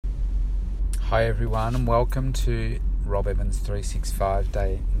Hi everyone and welcome to Rob Evans 365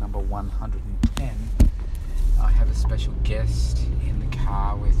 day number 110. I have a special guest in the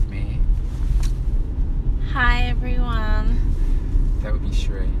car with me. Hi everyone. That would be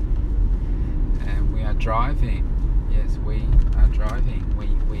Sheree. And we are driving. Yes, we are driving. We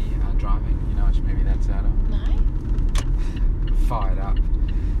are driving. You know which movie that's out of? No? Fired Up.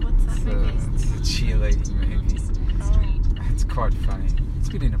 What's that movie? It's a cheerleading movie. Oh. It's quite funny. It's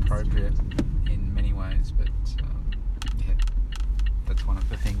a bit inappropriate in many ways, but yeah, that's one of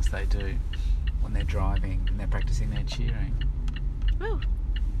the things they do when they're driving and they're practicing their cheering. Ooh.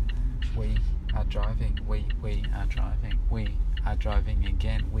 We are driving. We are driving. We are driving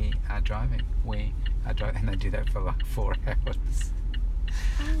again. We are driving. We are driving. And they do that for like 4 hours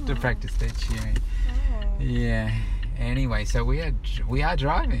to practice their cheering. Oh. Yeah. Anyway, so we are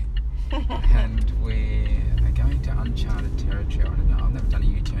driving. And we are going to uncharted territory. I don't know. I've never done a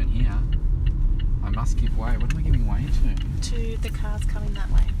U-turn here. I must give way. What am I giving way to? To the cars coming that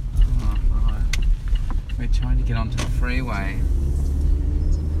way. Oh, right. We're trying to get onto the freeway.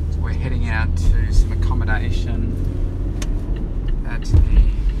 We're heading out to some accommodation at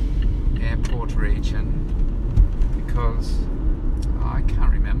the airport region because I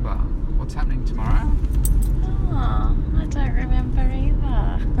can't remember what's happening tomorrow. Oh, I don't remember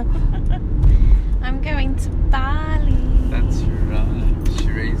either. I'm going to Bali. That's right.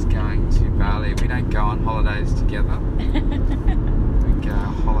 Sheree's going to Bali. We don't go on holidays together. We go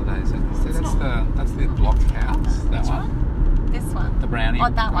holidays. So that's the block house. That Which one? This one. The brownie. Oh,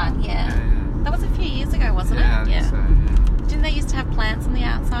 that one, yeah. That was a few years ago, wasn't it? I think so, yeah. Didn't they used to have plants on the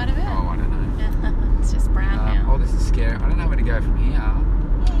outside of it? Oh, I don't know. Yeah. It's just brown now. Oh, this is scary. I don't know where to go from here. Yeah,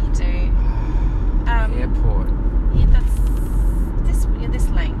 you do. Airport. Yeah, that's this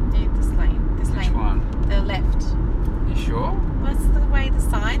lane. Yeah, this lane. This Which lane. one? The left. You sure? What's the way the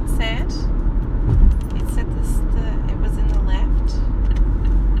sign said? It said it was in the left.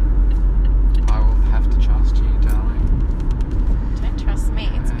 I will have to trust you, darling. Don't trust me.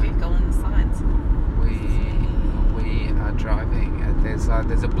 It's Google and the signs. We are driving. There's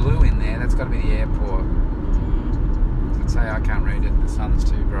a blue in there. That's got to be the airport. Does it say? I can't read it. The sun's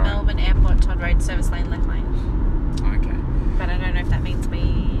too bright. Melbourne Airport, Todd Road, service lane, left lane. Okay. But I don't know if that means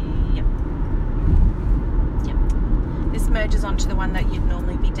Yep. This merges onto the one that you'd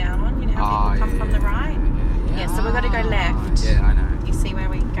normally be down on. You know how people come from the right? Yeah, so we've got to go left. Yeah, I know. You see where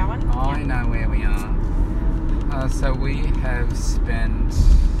we're going? I know where we are. So we have spent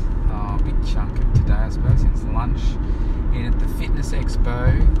a big chunk of today, I suppose, since lunch in at the Fitness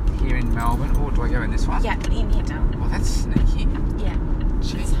Expo here in Melbourne. Oh, do I go in this one? Yeah, in here, darling. Oh, that's sneaky. Yeah.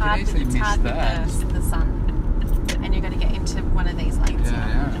 Jeez, It's you hard could easily to miss that. the sun. And you're going to get into one of these lanes.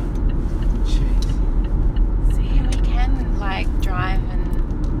 Yeah. Jeez. See, we can drive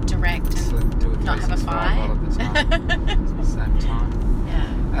and direct and So do it not have a fight. all at the time. Same time.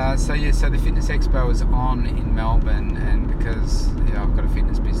 Yeah. So the Fitness Expo is on in Melbourne, and because I've got a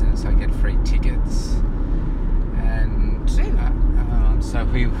fitness business, I get free tickets. And so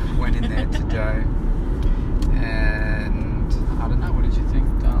we went in there today, and I don't know. What did you think,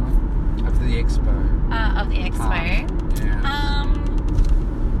 darling, of the expo? Of the expo. Yeah.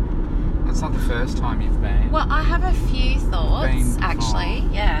 That's not the first time you've been. Well, I have a few thoughts, Been actually.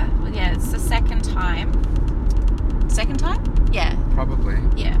 Yeah. Well, yeah, it's the second time. Second time? Yeah. Probably.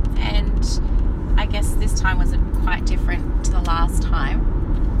 Yeah. And I guess this time was quite different to the last time.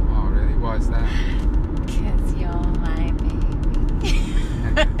 Oh, really? Why is that? Because you're my baby.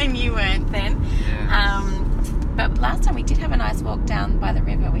 And you weren't then. Yeah. But last time we did have a nice walk down by the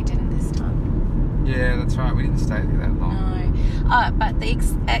river. We didn't this time. Yeah, that's right. We didn't stay there that long. No. But the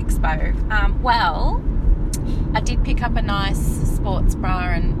expo, I did pick up a nice sports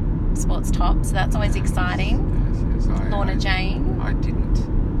bra and sports top, so that's always exciting. Yes, Lorna Jane. I didn't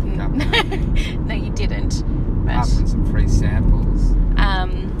pick up that. No, you didn't. Apart But from some free samples.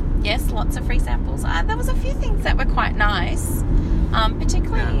 yes, lots of free samples. There was a few things that were quite nice,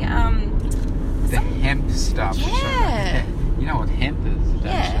 particularly The hemp stuff. Yeah. You know what hemp is,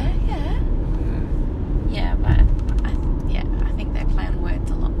 don't yeah, but I think they play on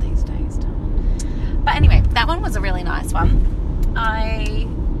words a lot these days, don't. But anyway, that one was a really nice one. I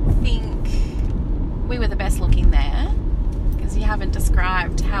think we were the best looking there because you haven't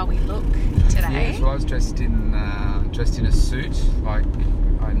described how we look today. Yes, well, I was dressed in a suit like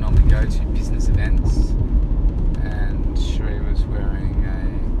I normally go to business events, and Sheree was wearing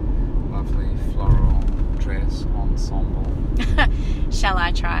a lovely floral dress ensemble. Shall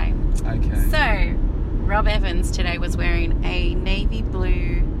I try? Okay. So, Rob Evans today was wearing a navy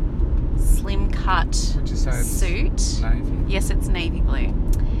blue slim cut Would you say it's suit. navy? Yes, it's navy blue.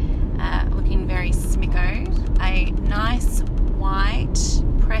 Looking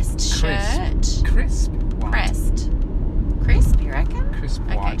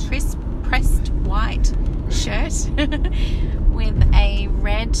with a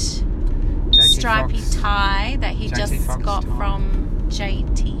red stripy Fox. tie that he JT just Fox got tie. from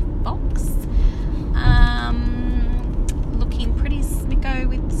JT Fox. Looking pretty smicko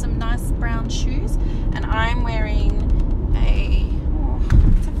with some nice brown shoes, and I'm wearing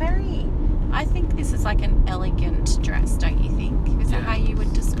it's a very, I think this is like an elegant dress, don't you think? Is that how you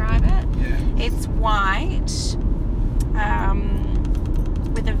would describe it? Yeah. It's white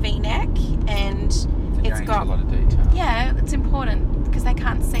with a V-neck, and You're it's going got into a lot of detail. yeah, it's important because they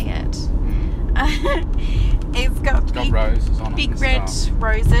can't see it. It's got Got roses on it. big and red stuff.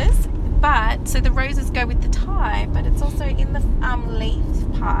 roses, but so the roses go with the tie, but it's also in the leaf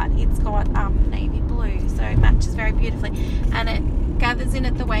part, it's got navy blue, so it matches very beautifully, and it gathers in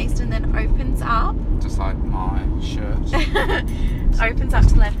at the waist and then opens up Just like my shirt. opens up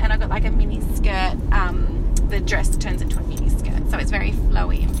to the left, and I've got like a mini skirt. The dress turns into a mini skirt, so it's very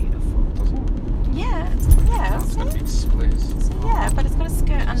flowy and beautiful. Does it? Yeah, Oh, it's got a see? big spliss. So yeah, but it's got a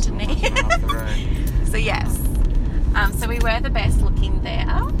skirt Off the underneath. road. So yes, so we were the best looking there.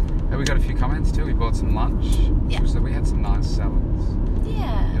 Yeah, we got a few comments too. We bought some lunch. Yeah. So we had some nice salads.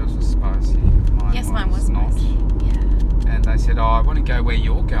 Yeah. Yours was spicy. Mine was not. spicy. Yeah. And they said, "Oh, I want to go where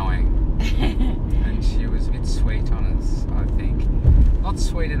you're going." And she was a bit sweet on us, I think. Not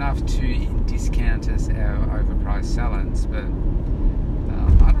sweet enough to discount us our overpriced salads, but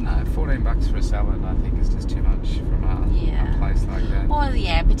I don't know, $14 for a salad I think is just too much from a place like that. Well,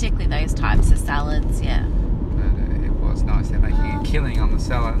 yeah, particularly those types of salads. Yeah. But it was nice. They're making a killing on the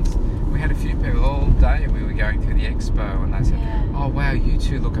salads. We had a few people all day. We were going through the expo, and they said, "Oh wow, you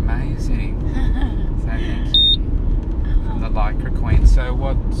two look amazing." So thank you. From the Lycra Queen. So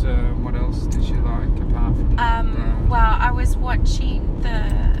what else did you like apart from? Well, I was watching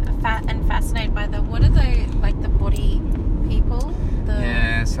fascinated by what are they, like the body people?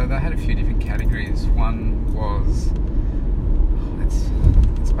 Yeah, so they had a few different categories. One was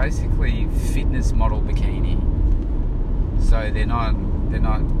it's basically fitness model bikini. So they're not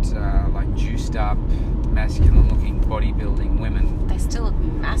like juiced up, masculine looking bodybuilding women. They still look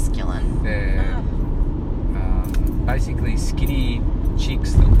masculine. They're basically skinny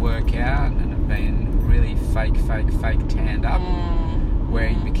chicks that work out and have been really fake tanned up,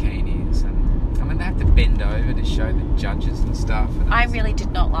 wearing bikinis, and I mean they have to bend over to show the judges and stuff. And I really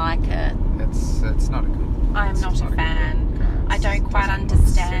did not like it. it's not a good. I'm it's not a good fan. look. I don't quite doesn't look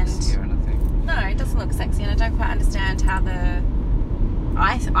understand. sexy or anything. No, it doesn't look sexy, and I don't quite understand how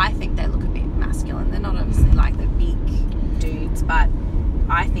I think they look a bit masculine. They're not obviously like the big dudes, but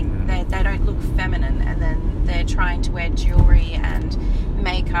I think they don't look feminine, and then they're trying to wear jewellery and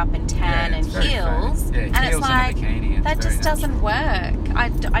makeup and tan and it's very heels, fake. Yeah, and it's heels like and a bikini, it's that very just doesn't work.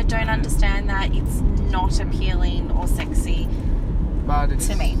 I don't understand that. It's not appealing or sexy. But it's,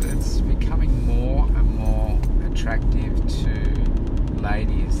 to me. It's becoming more and more attractive to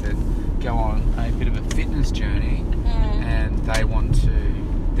ladies that go on a bit of a fitness journey and they want to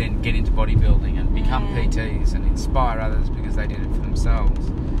then get into bodybuilding and become PTs and inspire others because they did it for themselves.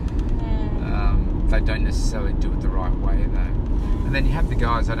 They don't necessarily do it the right way though. And then you have the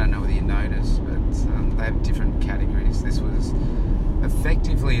guys, I don't know whether you noticed, but they have different categories. This was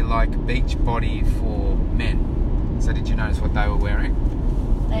effectively like beach body for men. So did you notice what they were wearing?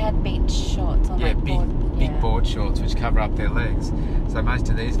 They had beach shorts on. Yeah, like big board shorts which cover up their legs. So most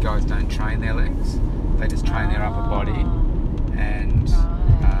of these guys don't train their legs; they just train their upper body, and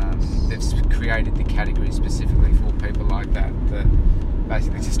they've created the category specifically for people like that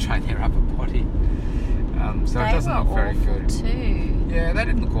basically just train their upper body. So they it doesn't look very good. Too. Yeah, they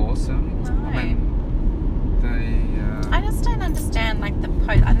didn't look awesome. No. I mean, they. I just don't understand like the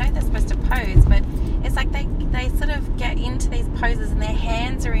pose. I know they're supposed to pose, but it's like they sort of get into these poses and their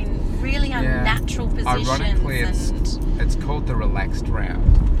hands are in really unnatural positions. Ironically, it's called the relaxed round.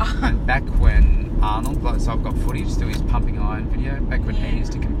 And back when Arnold, so I've got footage to his pumping iron video, back when he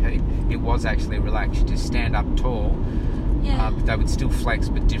used to compete, it was actually relaxed. You just stand up tall, but they would still flex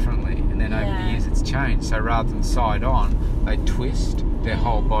but differently. And then over the years it's changed. So rather than side on, they twist their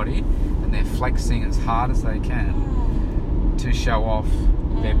whole body and they're flexing as hard as they can to show off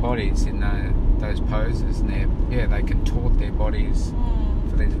their bodies in those poses. And they contort their bodies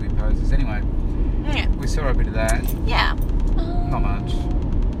for these weird poses. Anyway, we saw a bit of that. Yeah. Not much.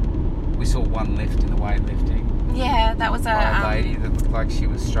 We saw one lift in the weightlifting. Yeah, that was a lady that looked like she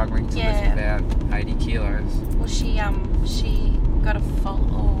was struggling to lift about 80 kilos. Well, she got a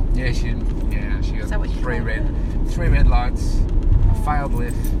fault. Yeah, she got that what you three call red lights, a failed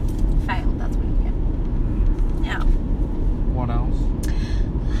lift. Failed. That's what you get. Yeah. What else?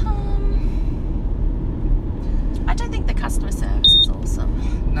 I don't think the customer service was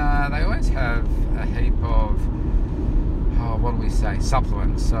awesome. No, they always have a heap of what do we say?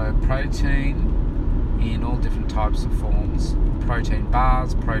 Supplements. So protein in all different types of forms. Protein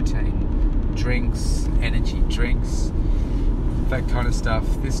bars, protein drinks, energy drinks, that kind of stuff.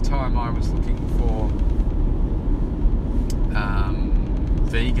 This time I was looking for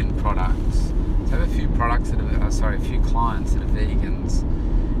vegan products. So I have a few products that are, a few clients that are vegans,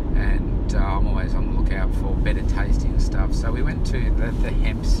 and I'm always on the lookout for better tasting stuff. So we went to the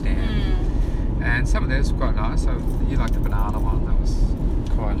hemp stand, and some of theirs were quite nice. So you like the banana one? That was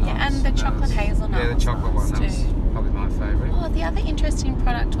quite nice. Yeah, and the chocolate hazelnut. Yeah, the chocolate one. That was probably my favourite. Oh, the other interesting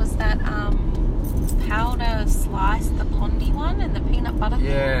product was that powder slice, the blondie one, and the peanut butter thing.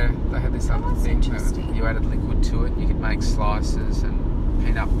 Yeah, they had this other thing that you added liquid to it. You could make slices and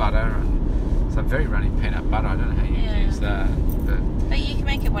peanut butter, and so very runny peanut butter. I don't know how you use that, but you can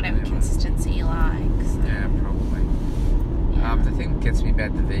make it whatever consistency you like. So. Yeah, probably. Yeah. The thing that gets me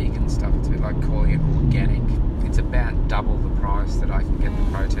about the vegan stuff, it's a bit like calling it organic. It's about double the price that I can get the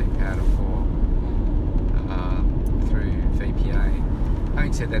protein powder for through VPA.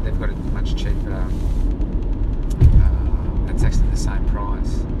 Having said that, they've got a much cheaper. It's actually the same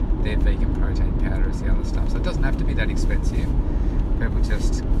price. Their vegan protein powder as the other stuff, so it doesn't have to be that expensive. People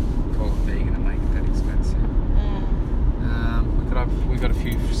just call it vegan and make it that expensive. We've got a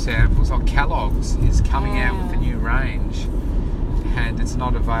few samples. Kellogg's is coming out with a new range, and it's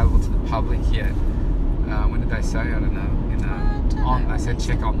not available to the public yet. When did they say? I don't know. They said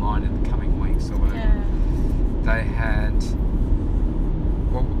check online in the coming weeks or whatever. Yeah. They had.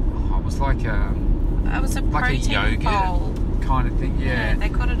 Well, it was like a. It was a like protein a yogurt bowl kind of thing. Yeah. They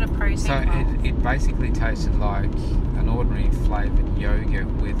called it a protein bowl. So it basically tasted like an ordinary flavoured yogurt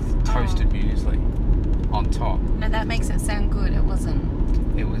with toasted muesli on top. No, that makes it sound good. It wasn't.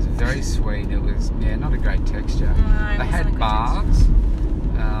 It was very sweet. It was not a great texture. No, they had bars,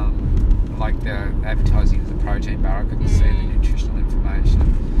 like the advertising as a protein bar. I couldn't see the nutritional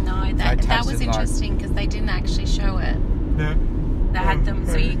information. No, that was interesting because they didn't actually show it. No. They had them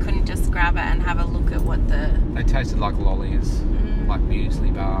so you couldn't just grab it and have a look at what the... They tasted like lollies, like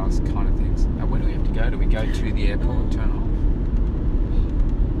muesli bars kind of things. Where do we have to go? Do we go to the airport or turn off?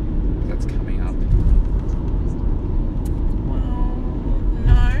 That's coming up. Well,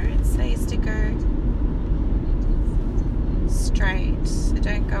 no, it says to go straight. So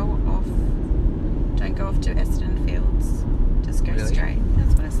don't go off to Eston Fields. Just go straight.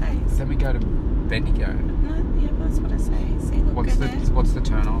 That's what it says. Then we go to Bendigo. No, yeah, that's what it says. See, look, what's the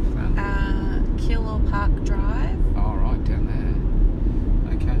turn off then? Keilor Park Drive. Oh, right, down there.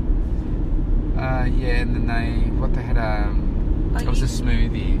 Okay. And then they had it was a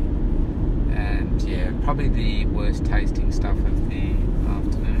smoothie, and probably the worst tasting stuff of the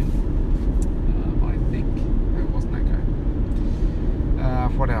afternoon. I think it wasn't that good.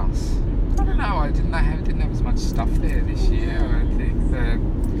 What else? I don't know. I didn't have as much stuff there this year. I think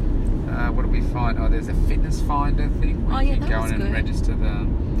what did we find? Oh, there's a fitness finder thing where you can go in and register the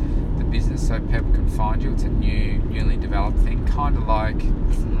business so people can find you. It's a newly developed thing, kind of like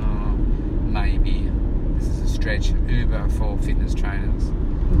maybe this is a stretch, Uber for fitness trainers.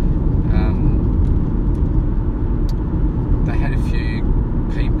 They had a few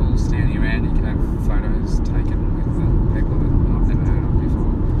people standing around. You can have photos taken with people that I've never heard of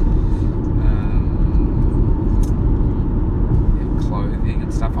before. Clothing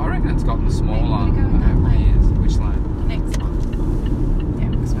and stuff. I reckon it's gotten smaller over the years. Which lane? The next one. Yeah,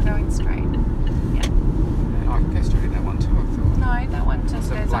 because we're going straight. Yeah. I can go straight in that one too, I thought. No, that one just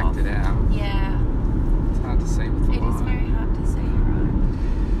goes blacked off. It out. Yeah. It's hard to see with the light. It is very hard to see, right?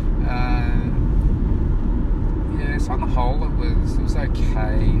 So on the whole, it was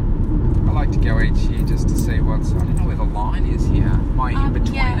okay. I like to go each year just to see I don't know where the line is here. Am I in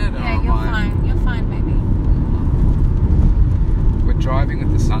between it? Or you're fine. You're fine, baby. We're driving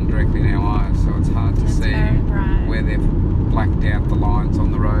with the sun directly in our eyes, so it's hard to see where they've blacked out the lines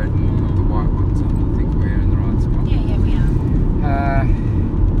on the road and got the white ones on. I think we're in the right spot. Yeah, we are.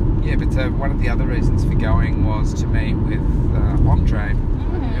 But one of the other reasons for going was to meet with Andre,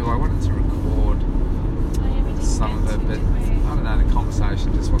 who I wanted to record some of it, but I don't know, the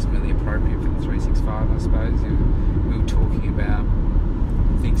conversation just wasn't really appropriate for the 365, I suppose. We were talking about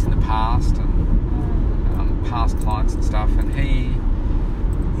things in the past and past clients and stuff, and he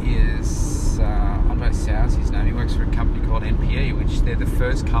is Andre Sau's his name. He works for a company called NPE, which they're the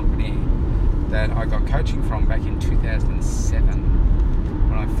first company that I got coaching from back in 2007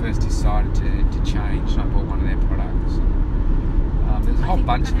 when I first decided to change, and I bought one of their products. There's a whole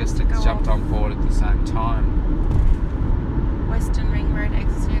bunch of us that jumped on board at the same time. Western Ring Road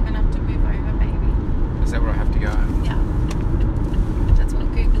exit, so you're going to have to move over, baby. Is that where I have to go? Yeah. That's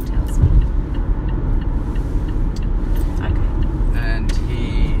what Google tells me. Okay.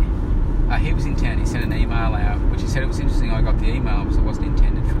 he was in town. He sent an email out, which he said it was interesting. I got the email because it wasn't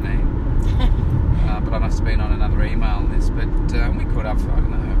intended for me. But I must have been on another email list. But we caught up for, I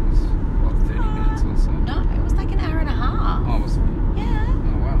don't know, it was, 30 minutes or so? No, it was like an hour and a half. Oh, was it? Yeah.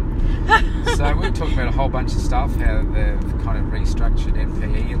 Oh, wow. So we talked about a whole bunch of stuff, how they've kind of restructured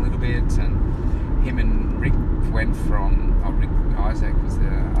MPE a little bit, and him and Rick went from, Rick Isaac was the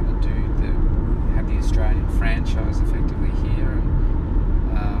other dude that had the Australian franchise effectively here, and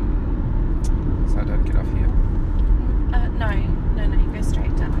so I don't get off here. No, you go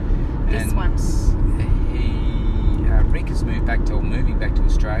straight down. This And one. Rick is moving back to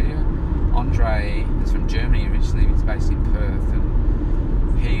Australia. Andre is from Germany originally. He's based in Perth,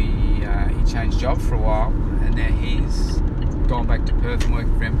 and he changed job for a while, and now he's gone back to Perth and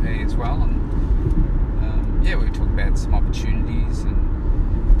working for MP as well. And we were talking about some opportunities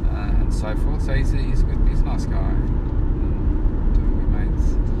and so forth. So he's a nice guy.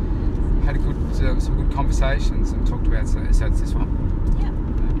 We had some good conversations and talked about. So it's this one. Yeah.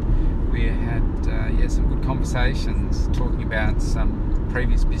 We had some good conversations talking about some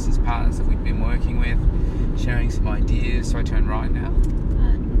previous business partners that we'd been working with, sharing some ideas. So I turn right now.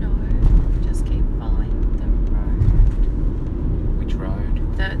 No, just keep following the road. Which road?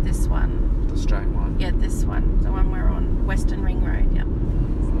 This one. The straight one. Yeah, this one. The one we're on. Western Ring Road, yeah.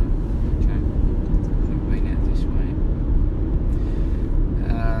 Okay. I've been out this way.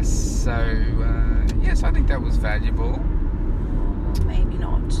 So I think that was valuable. Maybe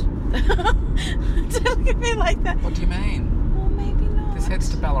not. Don't look at me like that. What do you mean? Well, maybe not. This heads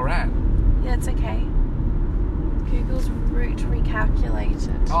to Ballarat. Yeah, it's okay. Google's route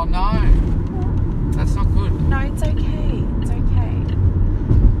recalculated. Oh no, that's not good. No, it's okay. It's okay.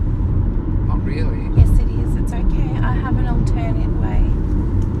 Not really. Yes, it is. It's okay. I have an alternate way.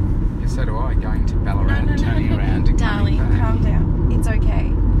 Yeah, so do I. Going to Ballarat, turning around and Darling, coming back. calm down. It's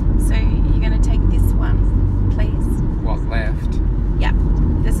okay. So you're going to take this one, please? What, left? Yeah.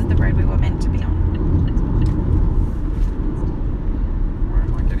 This is the road we were meant to be on. Where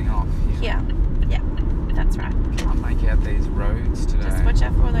am I getting off? Here. Yeah, that's right. Can't make out these roads today. Just watch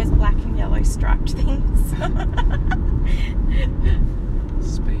out for all those black and yellow striped things.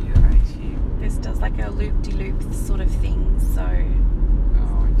 Speed 80. This does like a loop-de-loop sort of thing, so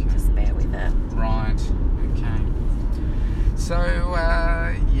Oh, okay. just bear with it. Right, okay. So,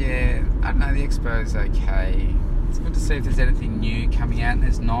 I don't know, the expo's okay. It's good to see if there's anything new coming out, and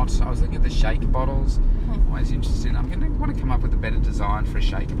there's not. I was looking at the shaker bottles. Always interested. I'm going to want to come up with a better design for a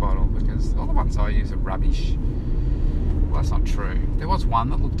shaker bottle, because all the ones I use are rubbish. Well, that's not true. There was one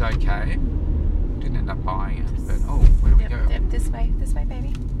that looked okay. Didn't end up buying it, but where do we go? Yep, this way,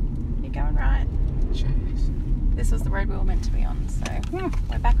 baby. You're going right. Jeez. This was the road we were meant to be on, so we're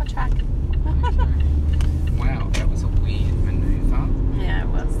back on track. Okay. Wow, that was a weird manoeuvre. Yeah, it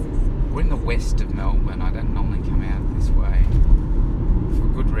was. We're in the west of Melbourne. I don't normally come out this way for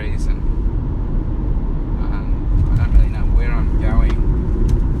good reason. I don't really know where I'm going.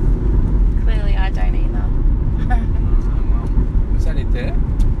 Clearly, I don't either. Well, is that it there?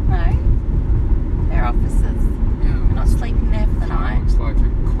 No, they're offices. Yeah. We're not sleeping there for the night. Looks like a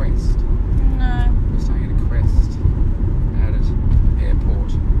quest. No. We're staying at a quest out at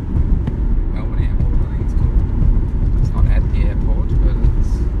airport. Melbourne Airport, I think it's called. It's not at the airport, but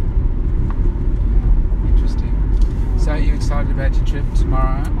it's interesting. So, are you excited about your trip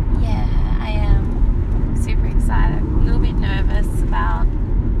tomorrow? Yeah, I am super excited. A little bit nervous about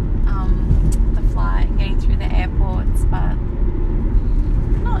the flight and getting through the airports, but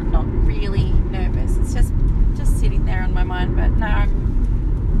not really nervous. It's just sitting there on my mind. But no,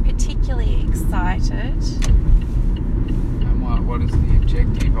 I'm particularly excited. And what is the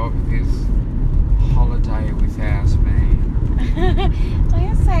objective of this holiday without me?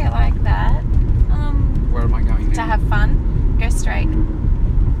 Don't say it like that. Where am I going now? To have fun, go straight.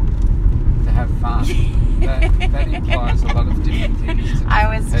 To have fun. that implies a lot of different things to I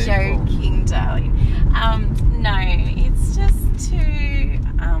was people. joking, darling. No, it's just to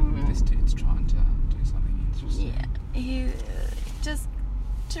This dude's trying to do something interesting. just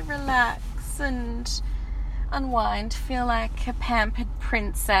to relax and unwind, feel like a pampered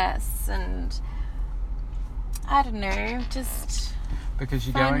princess, and I don't know, just Because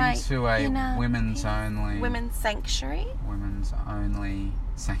you're find my going to a inner women's peace. only. Women's sanctuary. Women's only.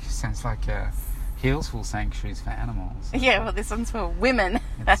 Sounds like Healesville sanctuaries for animals. Yeah, well, this one's for women.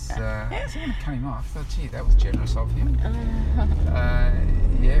 It's I'm going to cut him off. I thought, gee, that was generous of him.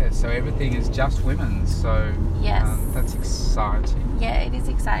 So everything is just women's. So Yes. that's exciting. Yeah, it is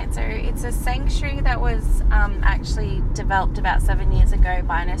exciting. So it's a sanctuary that was actually developed about 7 years ago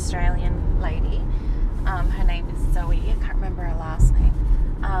by an Australian lady. Her name is Zoe. I can't remember her last name.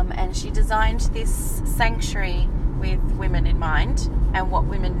 and she designed this sanctuary with women in mind and what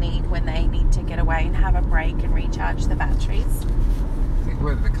women need when they need to get away and have a break and recharge the batteries. I think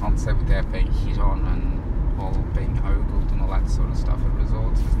with the concept without being hit on and all being ogled and all that sort of stuff at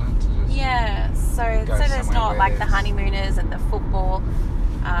resorts, isn't it? To just Yeah, so go there's somewhere not where like the there's- honeymooners and the football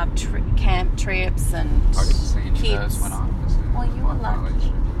camp trips and I didn't see any kids. of those when I was in Well, you were my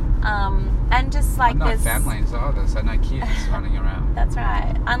lucky. college. And just like No there's families either, so no kids running around. That's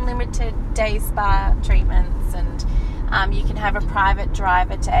right. Unlimited day spa treatments, and you can have a private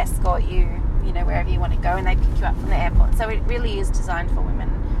driver to escort you, wherever you want to go, and they pick you up from the airport. So it really is designed for women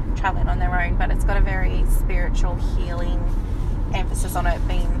traveling on their own, but it's got a very spiritual healing emphasis on it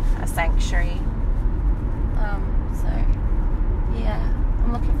being a sanctuary. So yeah,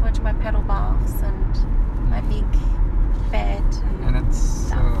 I'm looking forward to my pedal baths and my big bed. And it's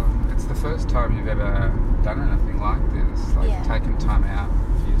the first time you've ever done anything like this, like Yeah. taken time out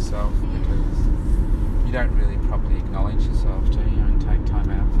for yourself, Yeah. because you don't really properly acknowledge yourself, do you? And take time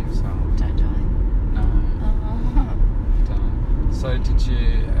out for yourself. Don't I? No, don't. So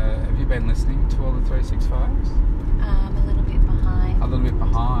have you been listening to all the 365s? A little bit behind. A little bit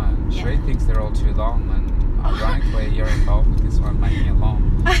behind. Yeah. Sheree thinks they're all too long, and ironically you're involved with this one, making it long.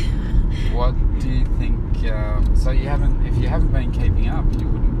 What do you think? So if you haven't been keeping up, you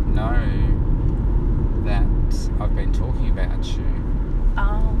wouldn't know that I've been talking about you.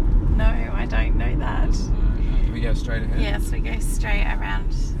 Oh, no, I don't know that. Can we go straight ahead? Yes, we go straight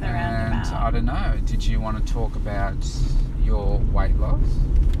around the And roundabout. I don't know. Did you want to talk about your weight loss?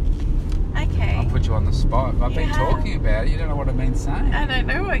 Okay. I'll put you on the spot. I've been Yeah. talking about it. You don't know what I've been saying. I don't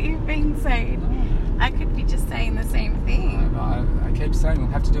know what you've been saying. No. I could be just saying the same thing. I keep saying we'll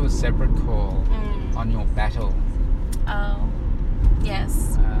have to do a separate call Mm. on your battle Oh,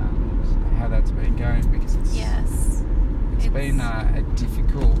 yes. and how that's been going, because it's Yes. been a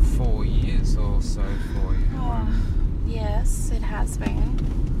difficult 4 years or so for you. Oh, yes, it has been.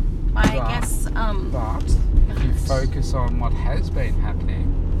 I But- guess, But if you focus on what has been happening,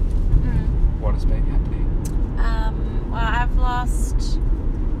 what has been happening? well, I've lost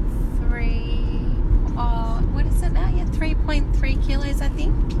 3.3 kilos, I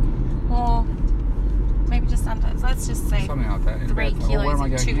think. Or maybe just under, let's just say Something like that. 3 Where kilos am I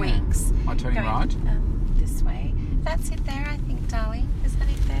in going 2 here? weeks. Am I turning Going, right? This way. That's it there, I think, darling. Is that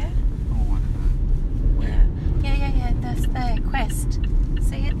it there? Oh, I don't know. Yeah. That's the Quest.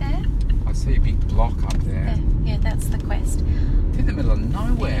 See it there? I see a big block up there. There. Yeah, that's the Quest. It's in the middle of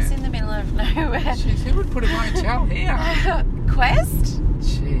nowhere. It's in the middle of nowhere. Jeez, who would put a motel here? Quest?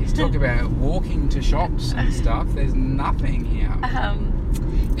 Jeez, talk about walking to shops and stuff. There's nothing here.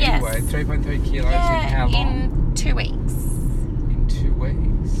 Yes. Anyway, 3.3 kilos in how long? In 2 weeks. In 2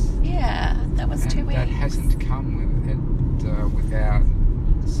 weeks. Yeah, that was 2 And weeks. that hasn't come without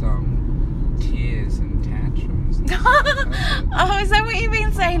some tears and tantrums. And stuff, has it? Oh, is that what you've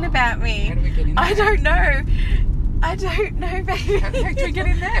been saying about me? How do we get in there? I don't know. I don't know, baby. How the heck do we get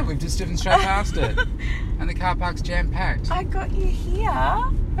in there? We've just driven straight past it. And the car park's jam-packed. I got you here.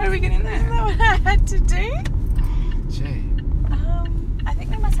 How do we get in Isn't there? that what I had to do? Gee. I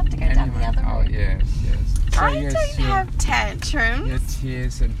think we must have to go down the other road. yes. So I yes, don't have tantrums. your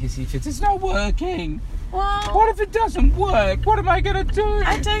tears and hissy fits. It's not working. Well, What if it doesn't work? What am I going to do?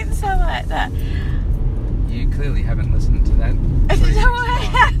 I don't sound like that. You clearly haven't listened to that. No, I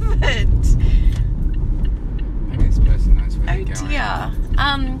 365. haven't. Maybe this person knows where Oh they're going. dear.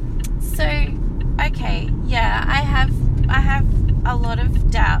 So, okay, yeah, I have a lot of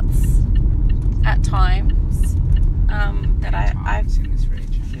doubts at times. That Times in this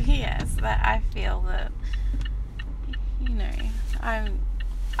region. yes, that I feel that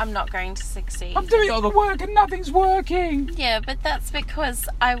I'm not going to succeed. I'm doing all the work and nothing's working. Yeah, but that's because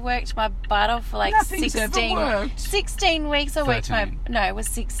I worked my butt off for like Nothing's ever worked. 16 weeks. I worked 13. it was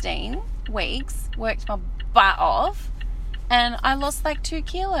 16 weeks. Worked my butt off, and I lost like 2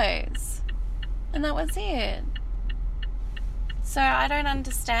 kilos, and that was it. So I don't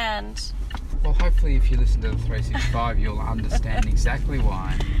understand. Well, hopefully if you listen to the 365, you'll understand exactly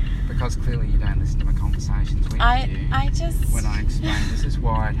why. Because clearly you don't listen to my conversations with you. I just When I explain this is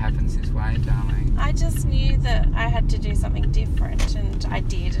why it happens this way, darling. I just knew that I had to do something different, and I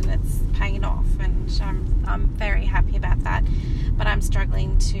did, and it's paying off, and I'm very happy about that. But I'm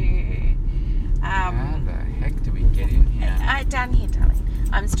struggling to. How the heck do we get in here? Down here, darling.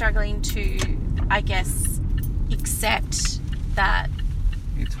 I'm struggling to, I guess, accept that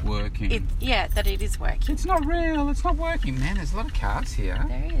It's working. that it is working. It's not real. It's not working, man. There's a lot of cars here.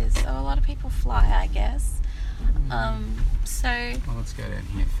 There is. So a lot of people fly, I guess. So Well, let's go down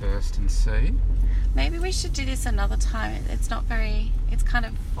here first and see. maybe we should do this another time. It's kind kind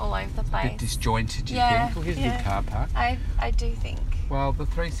of all over the A place. bit disjointed, you Yeah, think? Well, here's a yeah. good car park. I do think. Well, the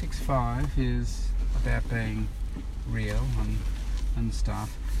 365 is about being real and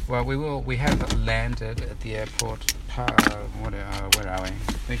stuff. Well, we have landed at the airport. Where are we?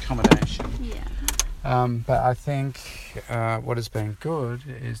 The accommodation. Yeah. But I think what has been good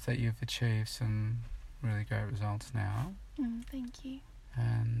is that you've achieved some really great results now, Thank you.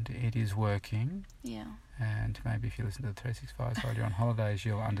 and it is working. Yeah. And maybe if you listen to the 365s while you're on holidays,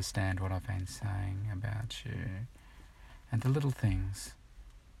 you'll understand what I've been saying about you and the little things.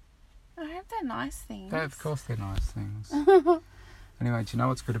 I hope they're nice things. Of course, they're nice things. Anyway, do you know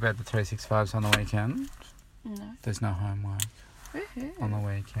what's good about the 365s on the weekend? No. There's no homework Woohoo. on the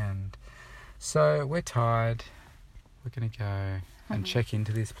weekend. So we're tired. We're going to go and check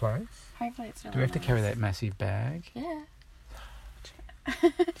into this place. Hopefully it's really Do we have to nice. carry that massive bag? Yeah.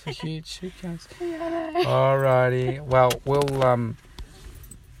 It's a huge suitcase. Yeah, I know. Alrighty. Well, we'll I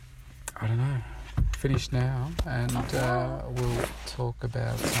don't know, finish now, and we'll talk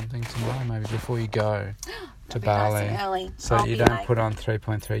about something tomorrow, maybe before you go to That'd be Bali, nice and early. so I'll you be don't late. put on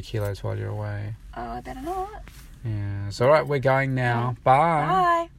 3.3 kilos while you're away. Oh, I better not. Yeah. It's all right. We're going now. Bye. Bye.